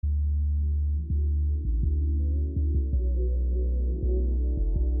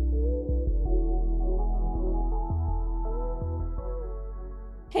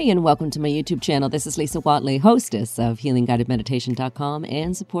Hey, and welcome to my YouTube channel. This is Lisa Watley, hostess of HealingGuidedMeditation.com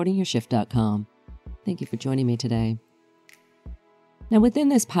and SupportingYourShift.com. Thank you for joining me today. Now, within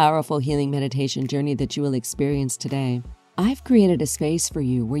this powerful healing meditation journey that you will experience today, I've created a space for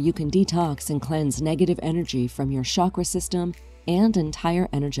you where you can detox and cleanse negative energy from your chakra system and entire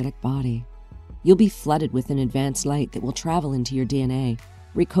energetic body. You'll be flooded with an advanced light that will travel into your DNA,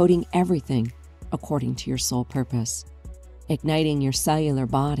 recoding everything according to your soul purpose, igniting your cellular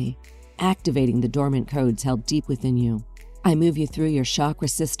body, activating the dormant codes held deep within you. I move you through your chakra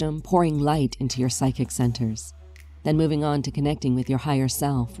system, pouring light into your psychic centers, then moving on to connecting with your higher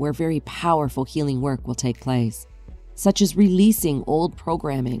self, where very powerful healing work will take place, such as releasing old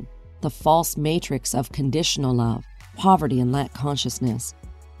programming, the false matrix of conditional love, poverty, and lack consciousness,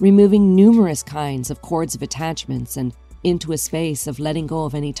 removing numerous kinds of cords of attachments and into a space of letting go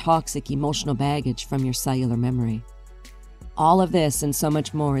of any toxic emotional baggage from your cellular memory. All of this and so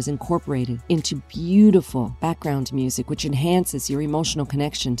much more is incorporated into beautiful background music which enhances your emotional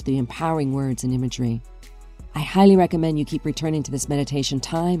connection to the empowering words and imagery. I highly recommend you keep returning to this meditation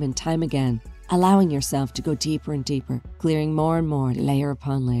time and time again, allowing yourself to go deeper and deeper, clearing more and more layer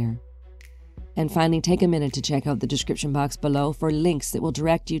upon layer. And finally, take a minute to check out the description box below for links that will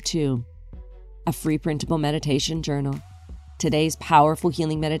direct you to a free printable meditation journal, today's powerful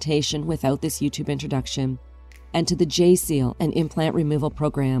healing meditation without this YouTube introduction, and to the J-Seal and Implant Removal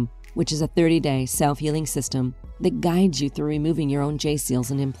Program, which is a 30-day self-healing system that guides you through removing your own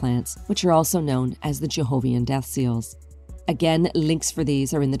J-Seals and implants, which are also known as the Jehovian Death Seals. Again, links for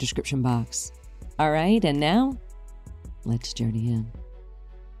these are in the description box. All right, and now, let's journey in.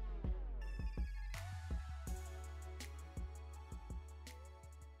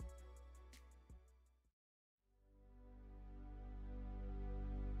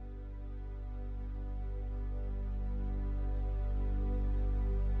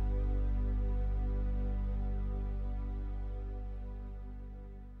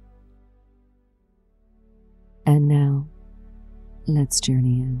 And now, let's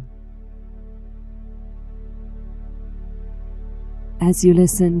journey in. As you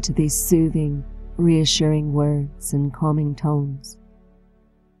listen to these soothing, reassuring words and calming tones,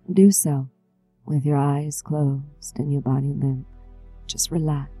 do so with your eyes closed and your body limp. Just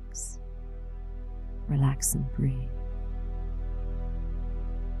relax. Relax and breathe.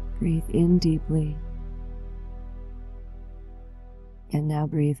 Breathe in deeply. And now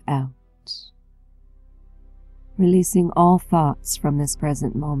breathe out, releasing all thoughts from this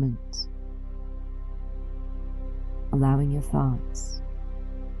present moment, allowing your thoughts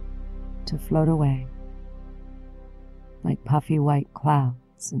to float away like puffy white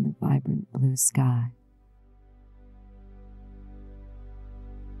clouds in the vibrant blue sky.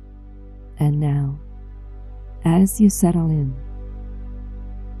 And now, as you settle in,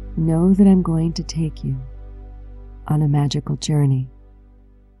 know that I'm going to take you on a magical journey,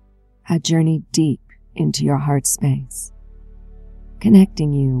 a journey deep into your heart space,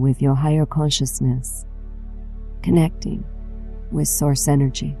 connecting you with your higher consciousness, connecting with source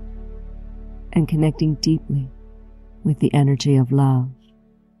energy, and connecting deeply with the energy of love.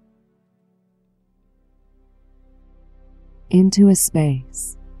 Into a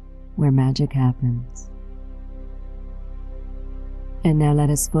space where magic happens. And now let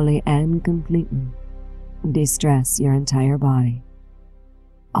us fully and completely de-stress your entire body,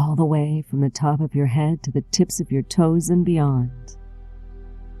 all the way from the top of your head to the tips of your toes and beyond,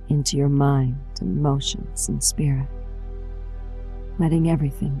 into your mind, emotions, and spirit, letting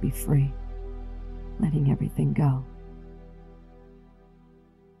everything be free, letting everything go.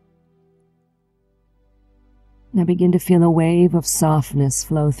 Now begin to feel a wave of softness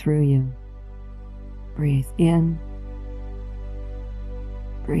flow through you. Breathe in,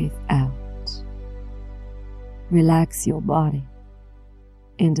 breathe out. Relax your body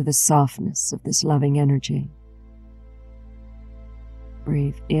into the softness of this loving energy.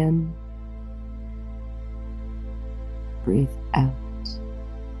 Breathe in, breathe out,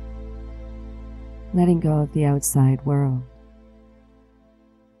 letting go of the outside world,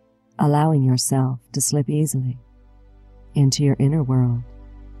 allowing yourself to slip easily into your inner world,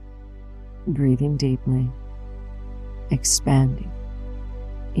 breathing deeply, expanding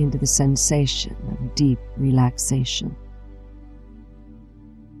into the sensation of deep relaxation.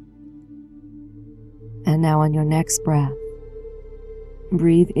 And now on your next breath,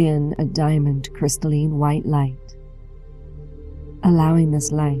 breathe in a diamond crystalline white light, allowing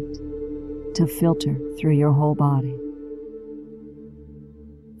this light to filter through your whole body.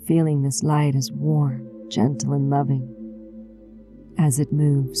 Feeling this light as warm, gentle, and loving as it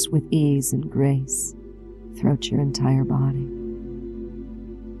moves with ease and grace throughout your entire body.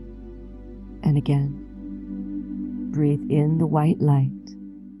 And again, breathe in the white light,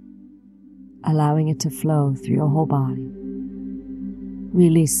 allowing it to flow through your whole body,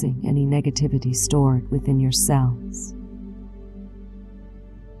 releasing any negativity stored within your cells,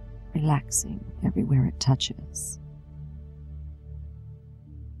 relaxing everywhere it touches.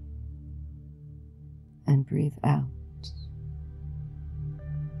 And breathe out.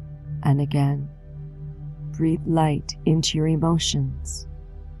 And again, breathe light into your emotions,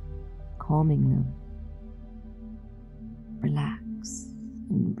 calming them. Relax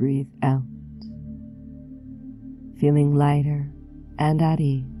and breathe out, feeling lighter and at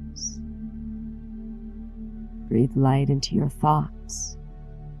ease. Breathe light into your thoughts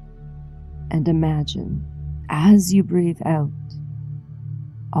and imagine, as you breathe out,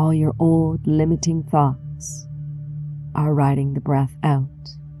 all your old limiting thoughts are riding the breath out,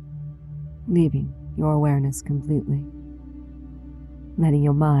 leaving your awareness completely, letting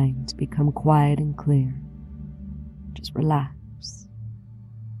your mind become quiet and clear. Just relax.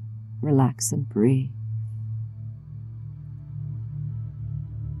 Relax and breathe.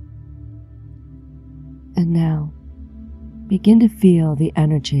 And now, begin to feel the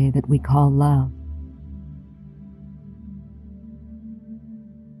energy that we call love.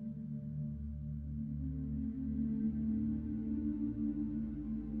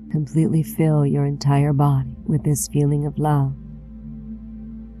 Completely fill your entire body with this feeling of love,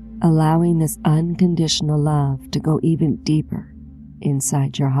 allowing this unconditional love to go even deeper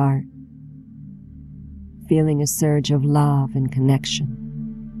inside your heart, feeling a surge of love and connection.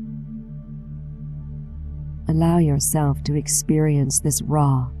 Allow yourself to experience this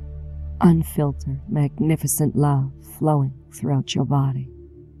raw, unfiltered, magnificent love flowing throughout your body,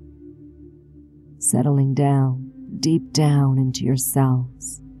 settling down, deep down into your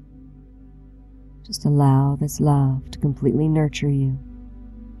cells. Just allow this love to completely nurture you,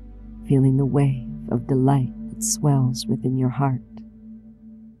 feeling the wave of delight that swells within your heart.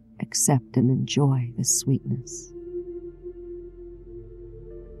 Accept and enjoy this sweetness.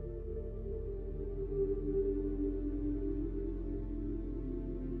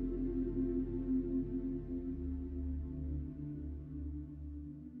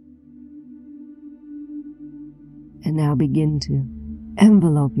 And now begin to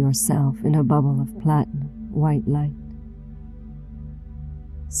envelope yourself in a bubble of platinum white light.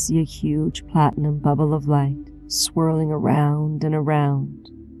 See a huge platinum bubble of light swirling around and around,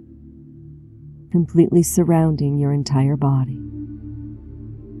 completely surrounding your entire body.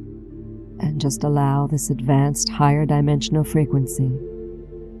 And just allow this advanced higher dimensional frequency,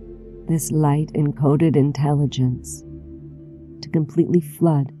 this light encoded intelligence, to completely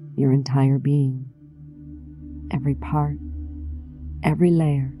flood your entire being. Every part, every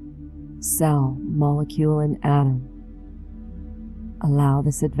layer, cell, molecule, and atom. Allow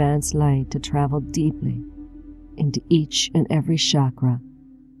this advanced light to travel deeply into each and every chakra,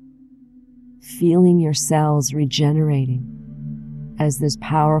 feeling your cells regenerating as this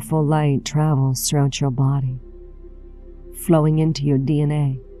powerful light travels throughout your body, flowing into your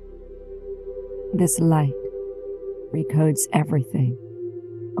DNA. This light recodes everything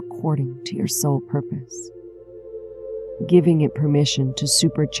according to your soul purpose, giving it permission to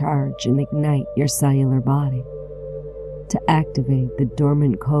supercharge and ignite your cellular body, to activate the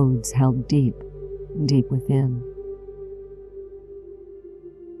dormant codes held deep, deep within.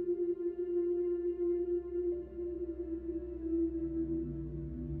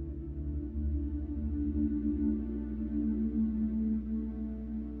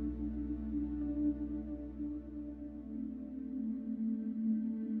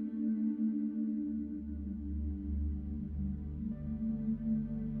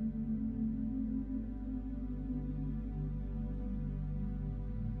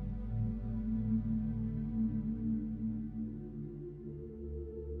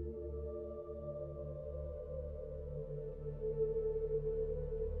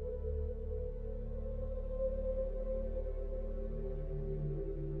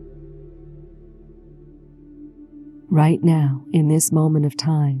 Right now, in this moment of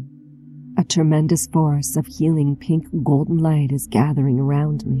time, a tremendous force of healing pink golden light is gathering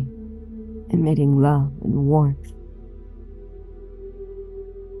around me, emitting love and warmth,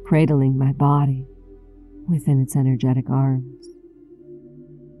 cradling my body within its energetic arms,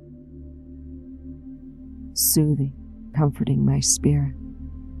 soothing, comforting my spirit,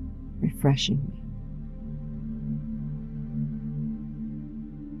 refreshing me.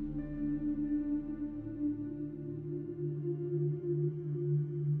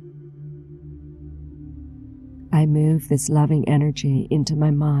 I move this loving energy into my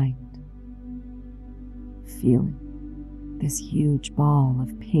mind, feeling this huge ball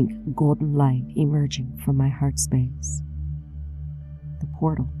of pink golden light emerging from my heart space, the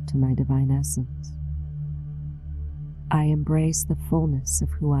portal to my divine essence. I embrace the fullness of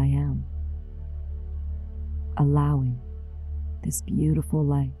who I am, allowing this beautiful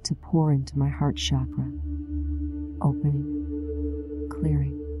light to pour into my heart chakra, opening,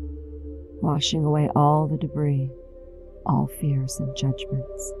 clearing, washing away all the debris, all fears and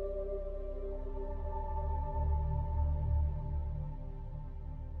judgments.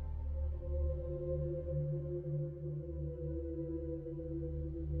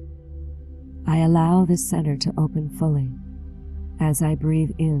 I allow this center to open fully as I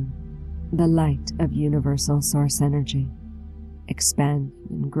breathe in the light of universal source energy, expanding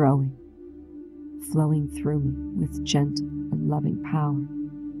and growing, flowing through me with gentle and loving power.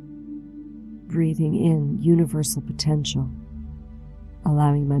 Breathing in universal potential,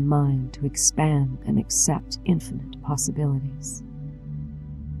 allowing my mind to expand and accept infinite possibilities.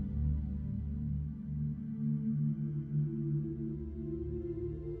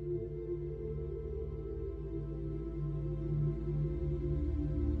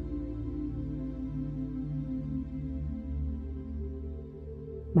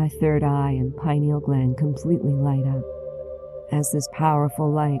 My third eye and pineal gland completely light up as this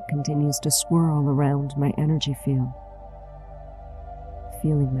powerful light continues to swirl around my energy field,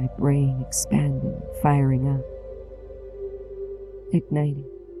 feeling my brain expanding, firing up, igniting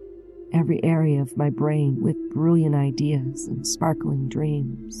every area of my brain with brilliant ideas and sparkling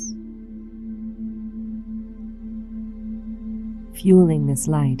dreams. Fueling this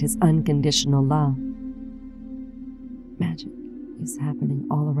light is unconditional love. Magic is happening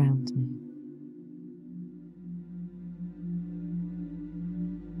all around me.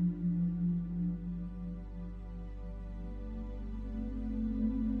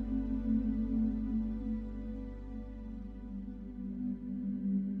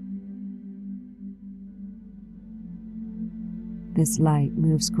 This light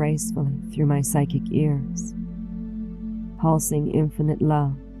moves gracefully through my psychic ears, pulsing infinite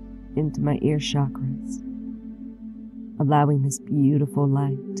love into my ear chakras, allowing this beautiful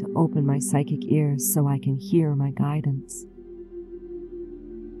light to open my psychic ears so I can hear my guidance.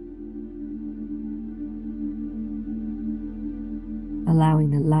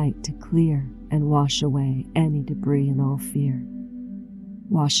 Allowing the light to clear and wash away any debris and all fear,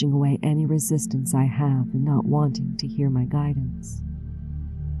 washing away any resistance I have in not wanting to hear my guidance.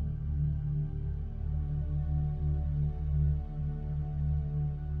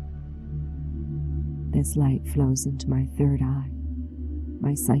 This light flows into my third eye,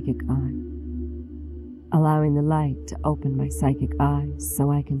 my psychic eye, allowing the light to open my psychic eyes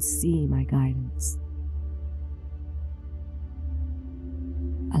so I can see my guidance.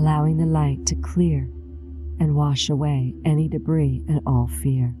 Allowing the light to clear and wash away any debris and all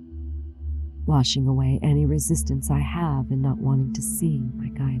fear, washing away any resistance I have in not wanting to see my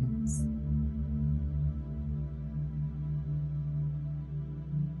guidance.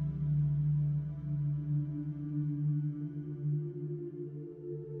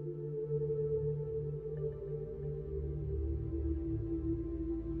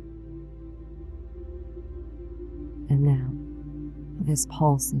 And now, this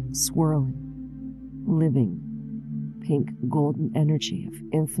pulsing, swirling, living, pink golden energy of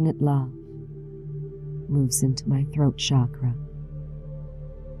infinite love moves into my throat chakra,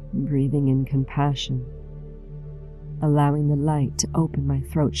 breathing in compassion, allowing the light to open my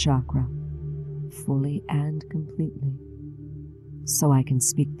throat chakra fully and completely so I can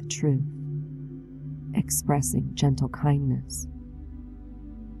speak the truth, expressing gentle kindness,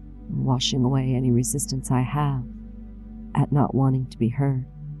 washing away any resistance I have at not wanting to be heard,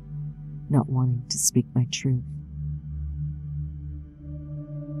 not wanting to speak my truth.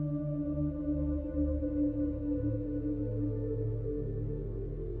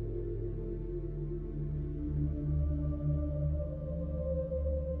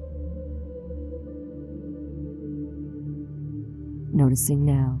 Noticing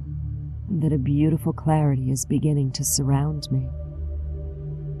now that a beautiful clarity is beginning to surround me,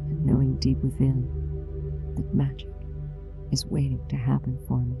 and knowing deep within that magic is waiting to happen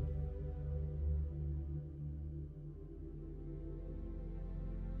for me.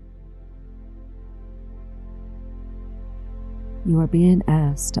 You are being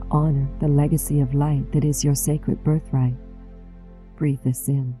asked to honor the legacy of light that is your sacred birthright. Breathe this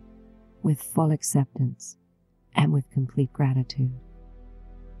in with full acceptance and with complete gratitude.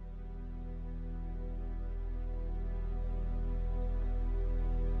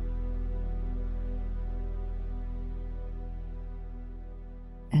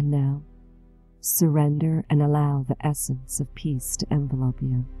 And now, Surrender and allow the essence of peace to envelop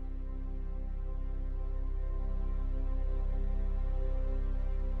you.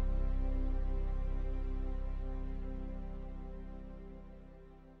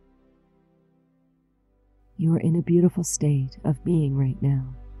 You are in a beautiful state of being right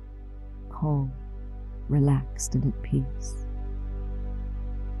now, calm, relaxed, and at peace.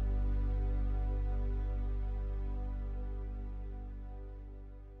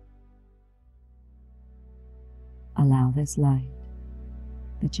 Allow this light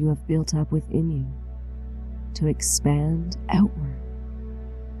that you have built up within you to expand outward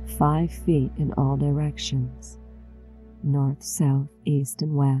 5 feet in all directions, north, south, east,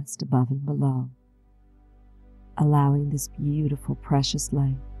 and west, above and below, allowing this beautiful, precious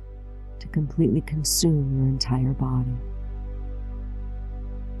light to completely consume your entire body.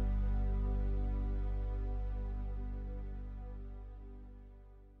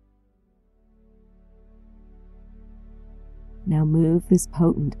 Now move this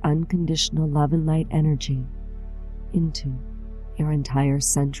potent, unconditional love and light energy into your entire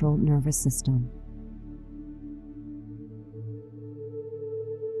central nervous system.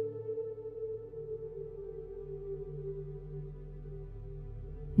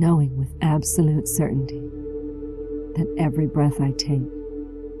 Knowing with absolute certainty that every breath I take,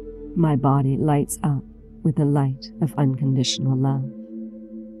 my body lights up with the light of unconditional love,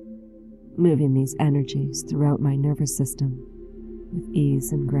 moving these energies throughout my nervous system with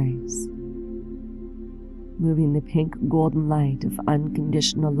ease and grace, moving the pink golden light of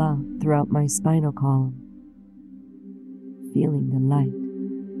unconditional love throughout my spinal column, feeling the light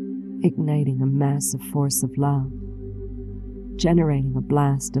igniting a massive force of love, generating a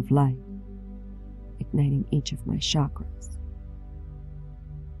blast of light, igniting each of my chakras,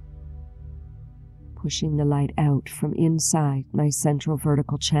 pushing the light out from inside my central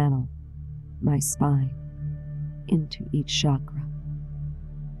vertical channel, my spine, into each chakra,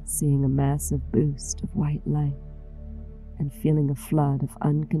 seeing a massive boost of white light and feeling a flood of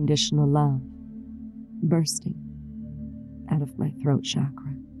unconditional love bursting out of my throat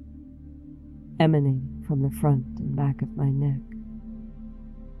chakra, emanating from the front and back of my neck.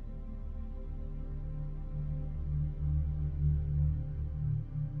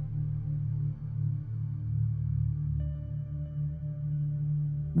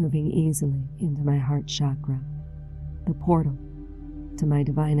 Moving easily into my heart chakra, the portal to my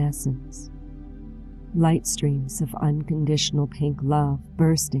divine essence. Light streams of unconditional pink love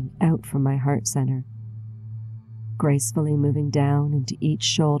bursting out from my heart center, gracefully moving down into each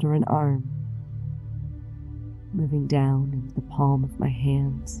shoulder and arm, moving down into the palm of my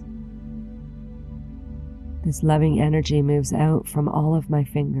hands. This loving energy moves out from all of my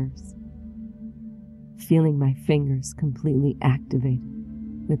fingers, feeling my fingers completely activated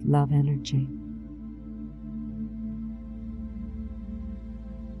with love energy.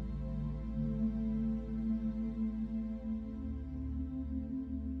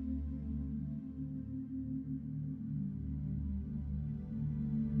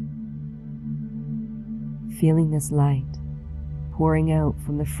 Feeling this light pouring out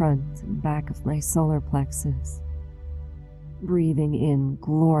from the front and back of my solar plexus, breathing in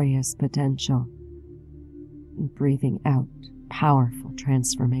glorious potential and breathing out powerful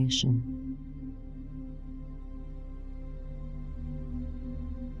transformation.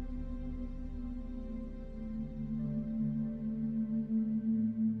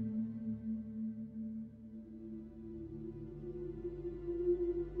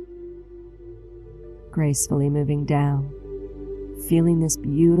 Gracefully moving down, feeling this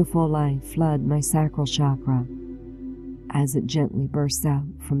beautiful light flood my sacral chakra as it gently bursts out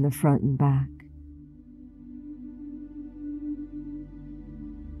from the front and back.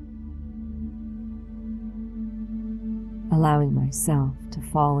 Allowing myself to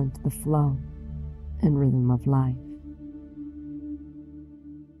fall into the flow and rhythm of life.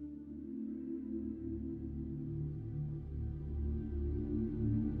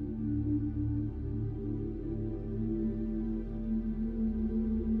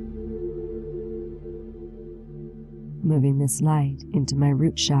 Moving this light into my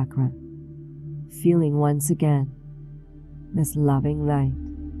root chakra, feeling once again this loving light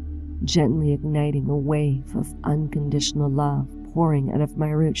gently igniting a wave of unconditional love pouring out of my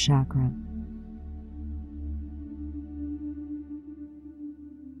root chakra.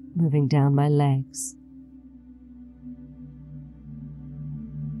 Moving down my legs,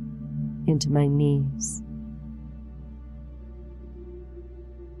 into my knees,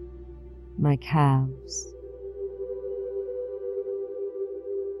 my calves,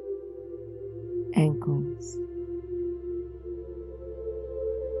 ankles,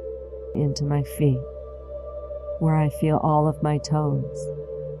 into my feet, where I feel all of my toes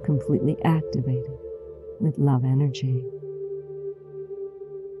completely activated with love energy.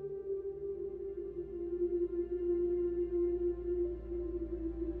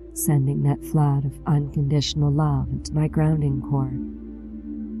 Sending that flood of unconditional love into my grounding cord,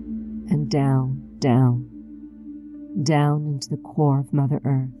 and down, down, down into the core of Mother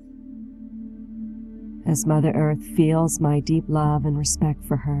Earth. As Mother Earth feels my deep love and respect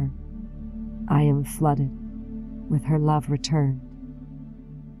for her, I am flooded with her love returned,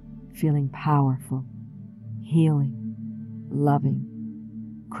 feeling powerful, healing, loving,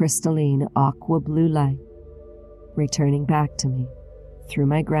 crystalline aqua blue light returning back to me through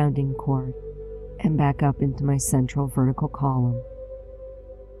my grounding cord and back up into my central vertical column,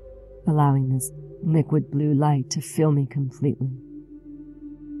 allowing this liquid blue light to fill me completely.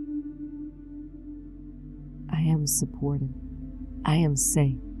 I am supported. I am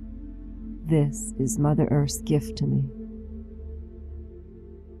safe. This is Mother Earth's gift to me.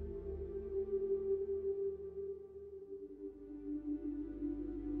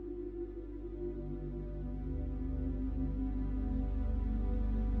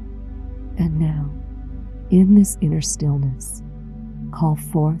 And now, in this inner stillness, call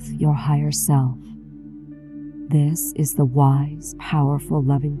forth your higher self. This is the wise, powerful,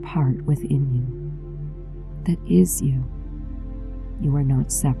 loving part within you that is you. You are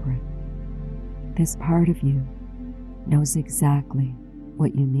not separate. This part of you knows exactly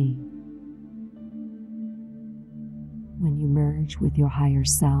what you need. When you merge with your higher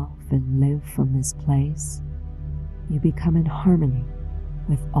self and live from this place, you become in harmony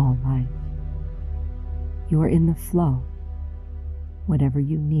with all life. You are in the flow. Whatever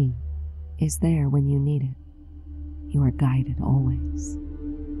you need is there when you need it. You are guided always.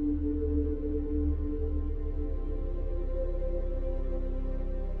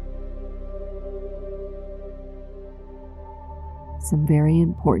 Some very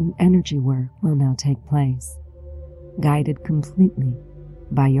important energy work will now take place, guided completely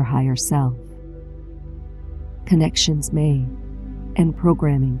by your higher self. Connections made and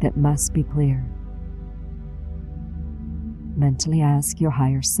programming that must be cleared. Mentally ask your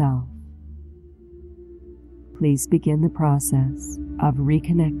higher self, please begin the process of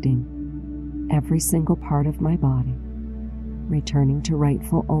reconnecting every single part of my body, returning to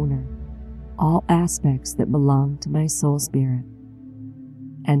rightful owner all aspects that belong to my soul spirit,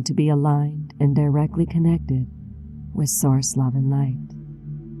 and to be aligned and directly connected with Source Love and Light.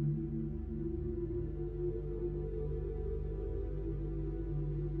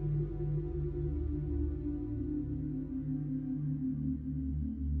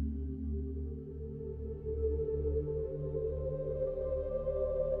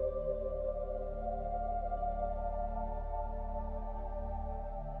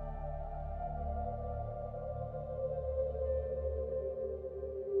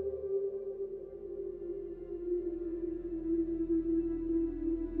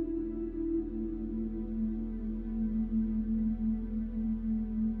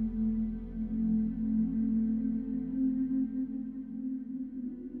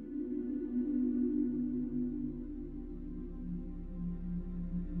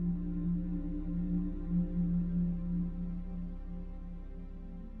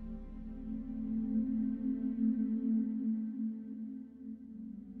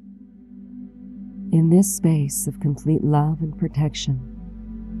 In this space of complete love and protection,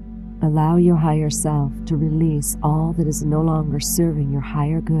 allow your higher self to release all that is no longer serving your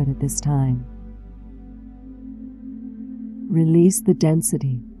higher good at this time. Release the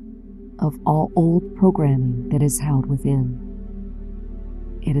density of all old programming that is held within.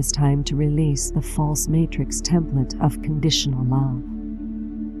 It is time to release the false matrix template of conditional love,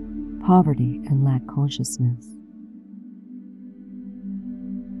 poverty, and lack consciousness.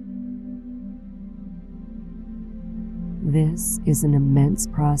 This is an immense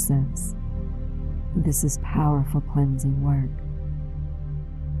process. This is powerful cleansing work.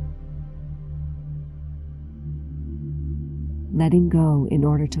 Letting go in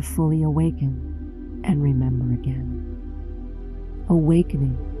order to fully awaken and remember again.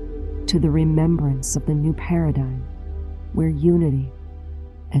 Awakening to the remembrance of the new paradigm where unity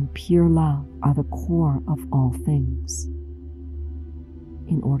and pure love are the core of all things.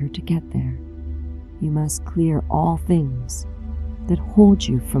 In order to get there, you must clear all things that hold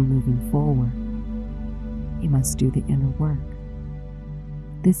you from moving forward. You must do the inner work.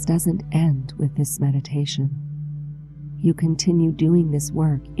 This doesn't end with this meditation. You continue doing this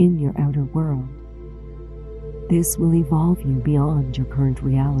work in your outer world. This will evolve you beyond your current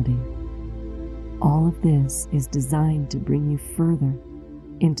reality. All of this is designed to bring you further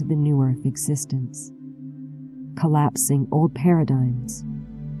into the new earth existence, collapsing old paradigms,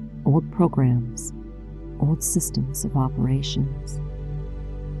 old programs, old systems of operations.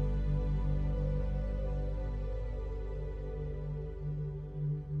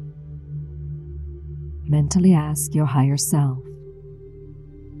 Mentally ask your higher self,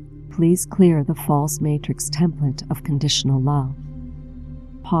 please clear the false matrix template of conditional love,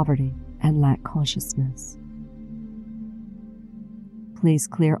 poverty, and lack consciousness. Please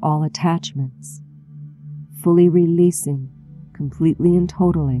clear all attachments, fully releasing completely and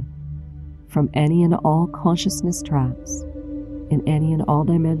totally from any and all consciousness traps in any and all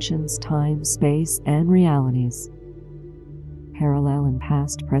dimensions, time, space, and realities, parallel in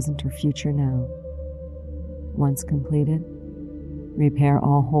past, present, or future now. Once completed, repair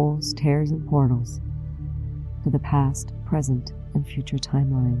all holes, tears, and portals to the past, present, and future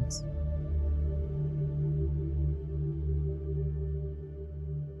timelines.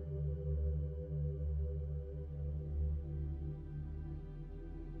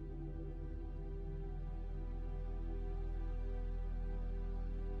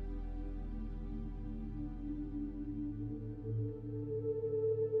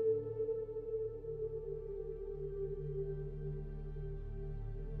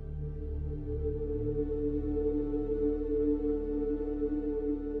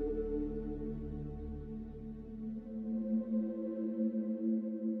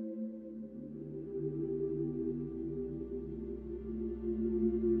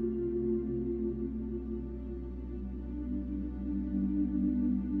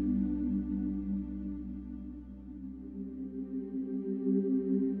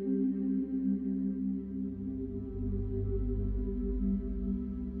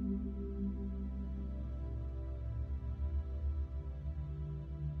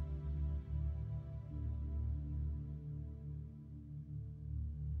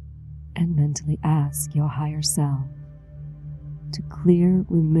 And mentally ask your higher self to clear,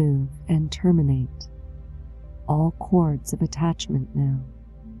 remove, and terminate all cords of attachment now.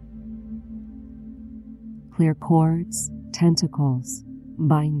 Clear cords, tentacles,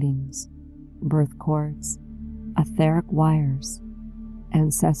 bindings, birth cords, etheric wires,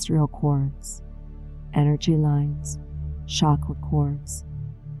 ancestral cords, energy lines, chakra cords,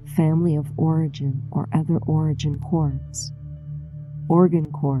 family of origin or other origin cords, organ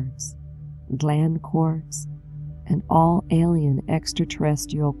cords, gland cords, and all alien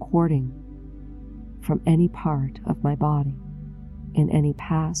extraterrestrial cording from any part of my body, in any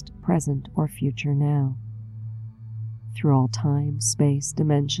past, present, or future now, through all time, space,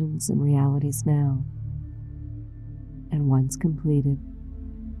 dimensions, and realities now. And once completed,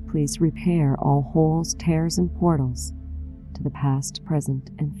 please repair all holes, tears, and portals to the past, present,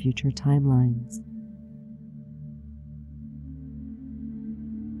 and future timelines.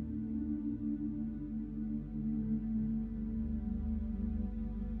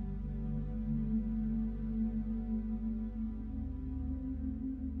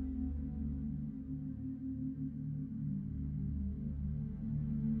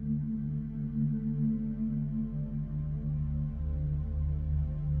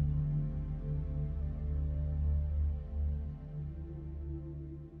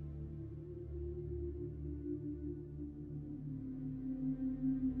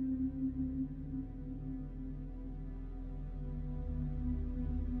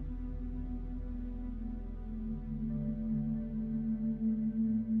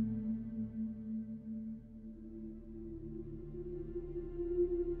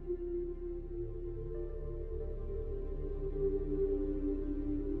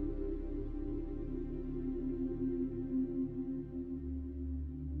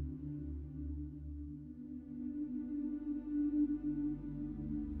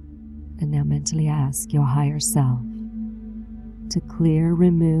 And now mentally ask your higher self to clear,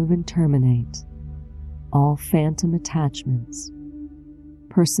 remove, and terminate all phantom attachments,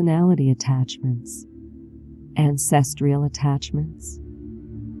 personality attachments, ancestral attachments,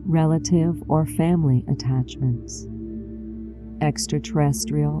 relative or family attachments,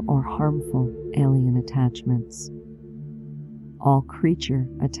 extraterrestrial or harmful alien attachments, all creature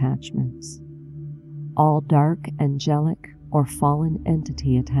attachments, all dark, angelic, or fallen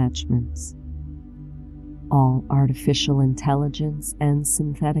entity attachments, all artificial intelligence and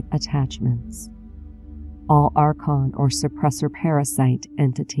synthetic attachments, all archon or suppressor parasite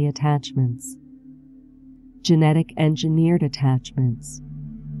entity attachments, genetic engineered attachments,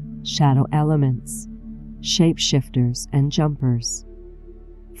 shadow elements, shapeshifters, and jumpers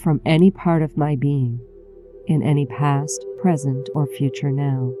from any part of my being in any past, present, or future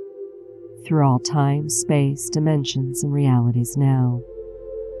now, through all time, space, dimensions, and realities now.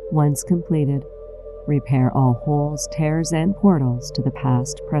 Once completed, repair all holes, tears, and portals to the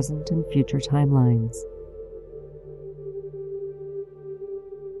past, present, and future timelines.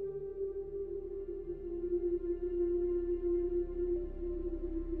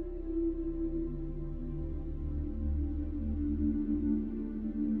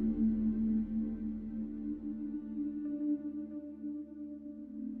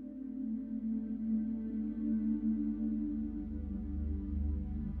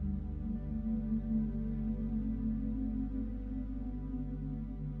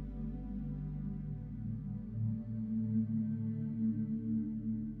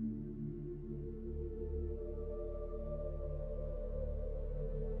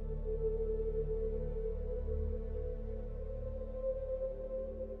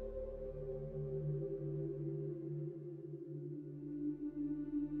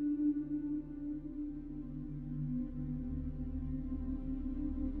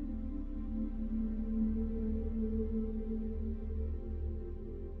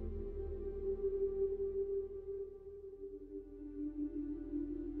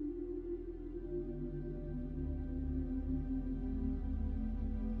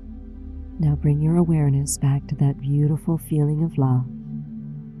 Now bring your awareness back to that beautiful feeling of love.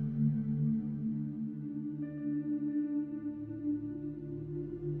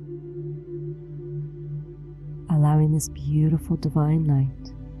 Allowing this beautiful divine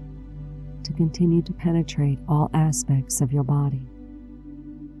light to continue to penetrate all aspects of your body.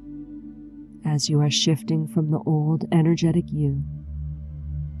 As you are shifting from the old energetic you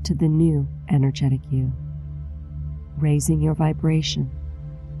to the new energetic you, raising your vibration,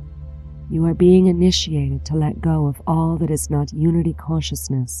 you are being initiated to let go of all that is not unity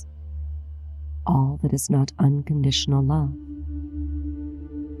consciousness, all that is not unconditional love.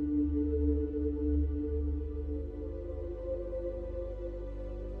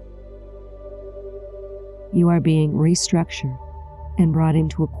 You are being restructured and brought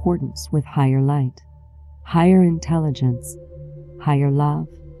into accordance with higher light, higher intelligence, higher love,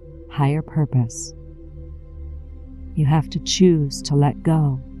 higher purpose. You have to choose to let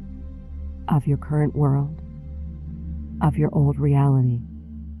go of your current world, of your old reality,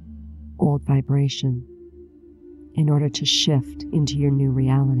 old vibration, in order to shift into your new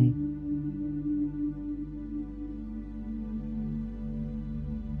reality.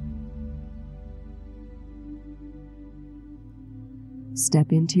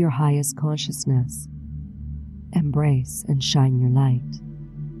 Step into your highest consciousness. Embrace and shine your light.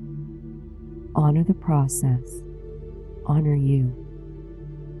 Honor the process. Honor you.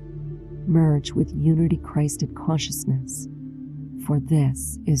 Merge with unity Christed consciousness, for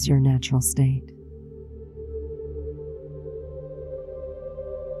this is your natural state.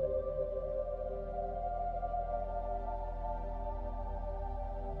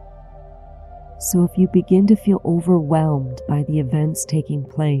 So if you begin to feel overwhelmed by the events taking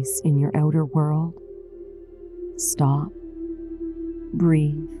place in your outer world, stop,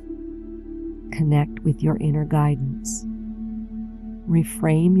 breathe, connect with your inner guidance.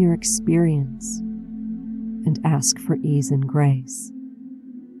 Reframe your experience and ask for ease and grace.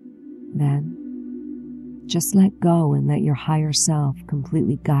 Then, just let go and let your higher self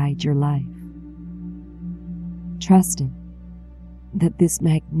completely guide your life, trusting that this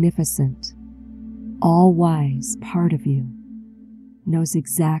magnificent, all-wise part of you knows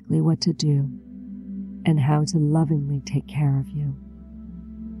exactly what to do and how to lovingly take care of you.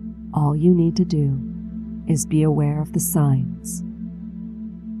 All you need to do is be aware of the signs.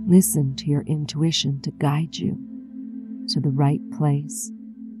 Listen to your intuition to guide you to the right place,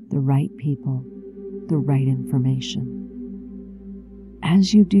 the right people, the right information.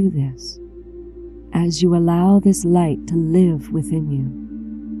 As you do this, as you allow this light to live within you,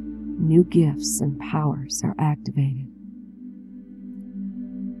 new gifts and powers are activated.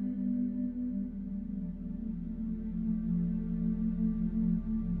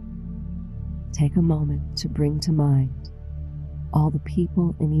 Take a moment to bring to mind all the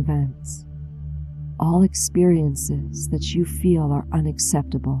people and events, all experiences that you feel are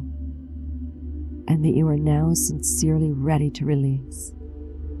unacceptable and that you are now sincerely ready to release.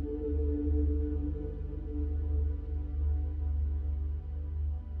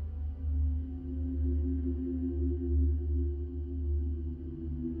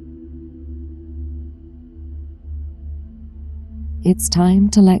 It's time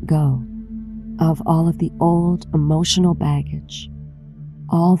to let go of all of the old emotional baggage,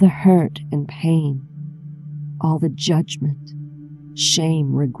 all the hurt and pain, all the judgment,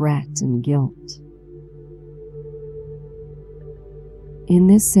 shame, regret, and guilt. In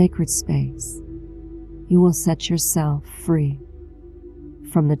this sacred space, you will set yourself free,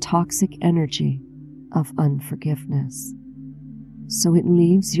 from the toxic energy of unforgiveness, so it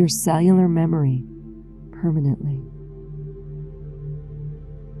leaves your cellular memory permanently.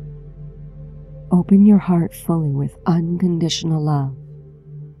 Open your heart fully with unconditional love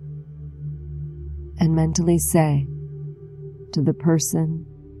and mentally say to the person,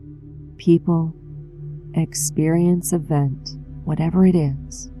 people, experience, event, whatever it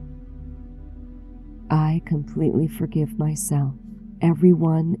is, I completely forgive myself,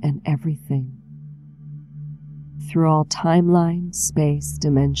 everyone and everything, through all timelines, space,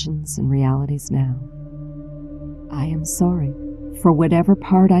 dimensions, and realities now. I am sorry for whatever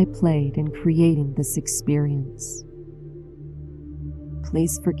part I played in creating this experience.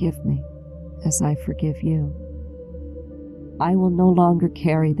 Please forgive me as I forgive you. I will no longer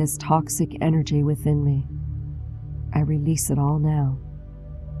carry this toxic energy within me. I release it all now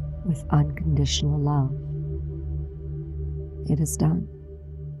with unconditional love. It is done.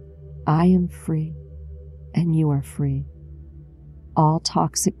 I am free and you are free. All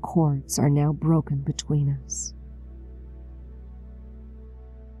toxic cords are now broken between us.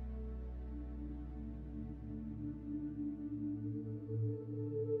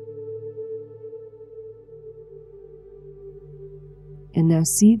 And now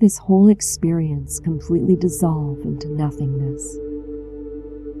see this whole experience completely dissolve into nothingness.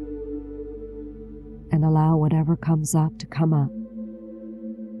 And allow whatever comes up to come up.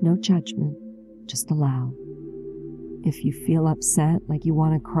 No judgment, just allow. If you feel upset, like you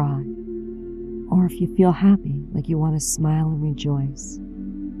want to cry, or if you feel happy, like you want to smile and rejoice,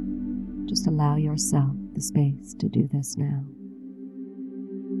 just allow yourself the space to do this now.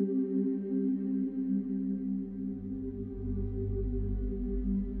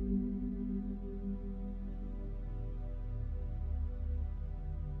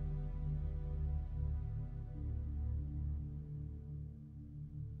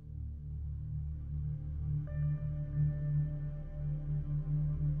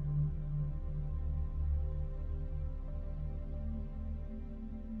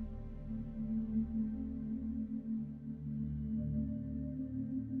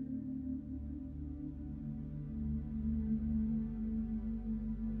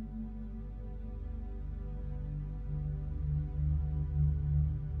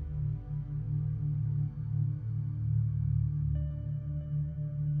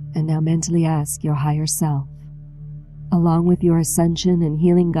 And now mentally ask your higher self, along with your ascension and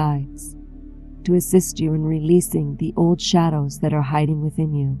healing guides, to assist you in releasing the old shadows that are hiding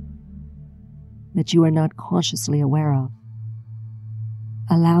within you, that you are not consciously aware of.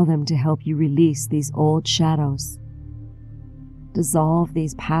 Allow them to help you release these old shadows, dissolve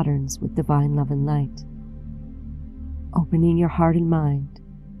these patterns with divine love and light, opening your heart and mind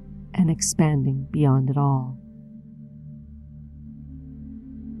and expanding beyond it all.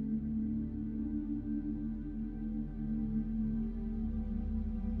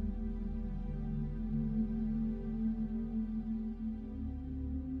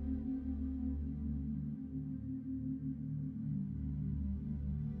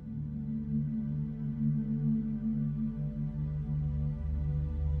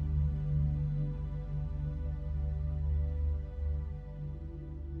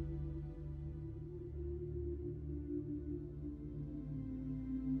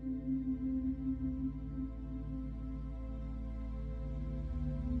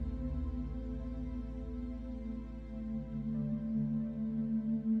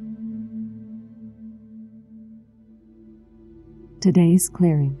 Today's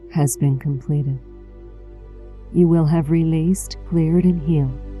clearing has been completed. You will have released, cleared, and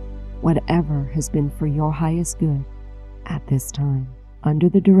healed whatever has been for your highest good at this time, under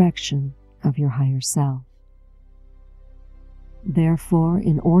the direction of your higher self. Therefore,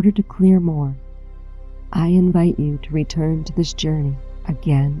 in order to clear more, I invite you to return to this journey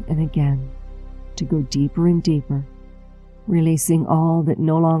again and again, to go deeper and deeper, releasing all that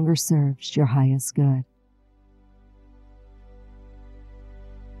no longer serves your highest good.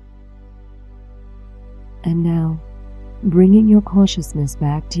 And now, bringing your consciousness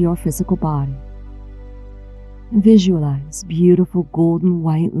back to your physical body, visualize beautiful golden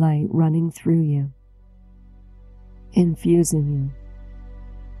white light running through you, infusing you,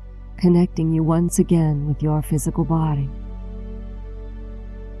 connecting you once again with your physical body.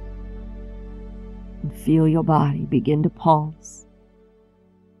 And feel your body begin to pulse,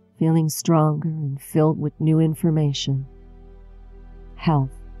 feeling stronger and filled with new information, health,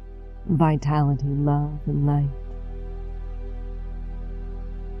 vitality, love, and light.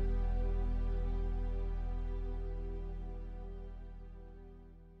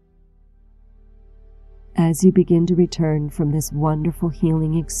 As you begin to return from this wonderful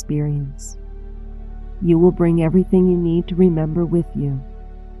healing experience, you will bring everything you need to remember with you,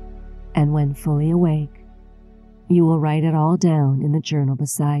 and when fully awake, you will write it all down in the journal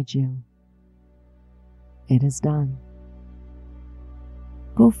beside you. It is done.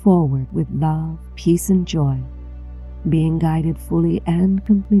 Go forward with love, peace, and joy, being guided fully and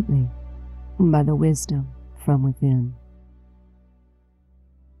completely by the wisdom from within.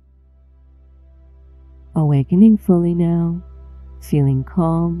 Awakening fully now, feeling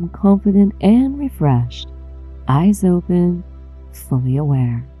calm, confident, and refreshed, eyes open, fully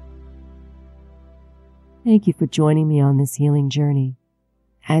aware. Thank you for joining me on this healing journey.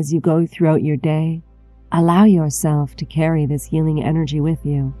 As you go throughout your day, allow yourself to carry this healing energy with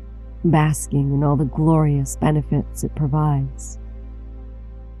you, basking in all the glorious benefits it provides.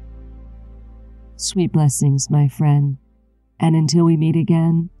 Sweet blessings, my friend, and until we meet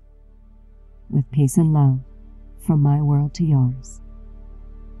again, with peace and love from my world to yours.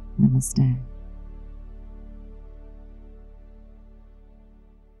 Namaste.